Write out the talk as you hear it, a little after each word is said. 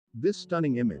This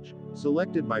stunning image,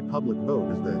 selected by public vote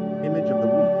as the Image of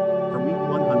the Week, for week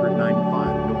 195,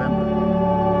 November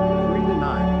 3 to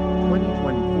 9,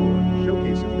 2024,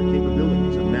 showcases the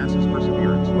capabilities of NASA's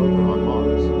Perseverance rover on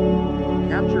Mars.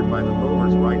 Captured by the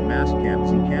rover's right Mastcam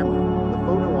Z camera, the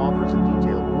photo offers a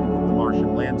detailed view of the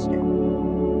Martian landscape.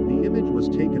 The image was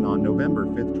taken on November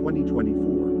 5,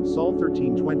 2024, Sol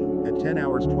 1320, at 10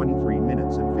 hours 23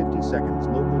 minutes and 50 seconds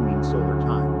local mean solar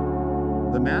time.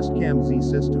 The Mastcam Z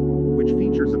system, which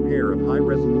features a pair of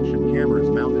high-resolution cameras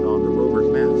mounted on the rover's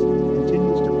mast,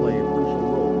 continues to play a crucial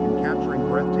role in capturing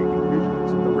breathtaking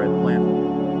visuals of the red planet.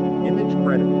 Image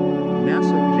credit: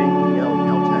 NASA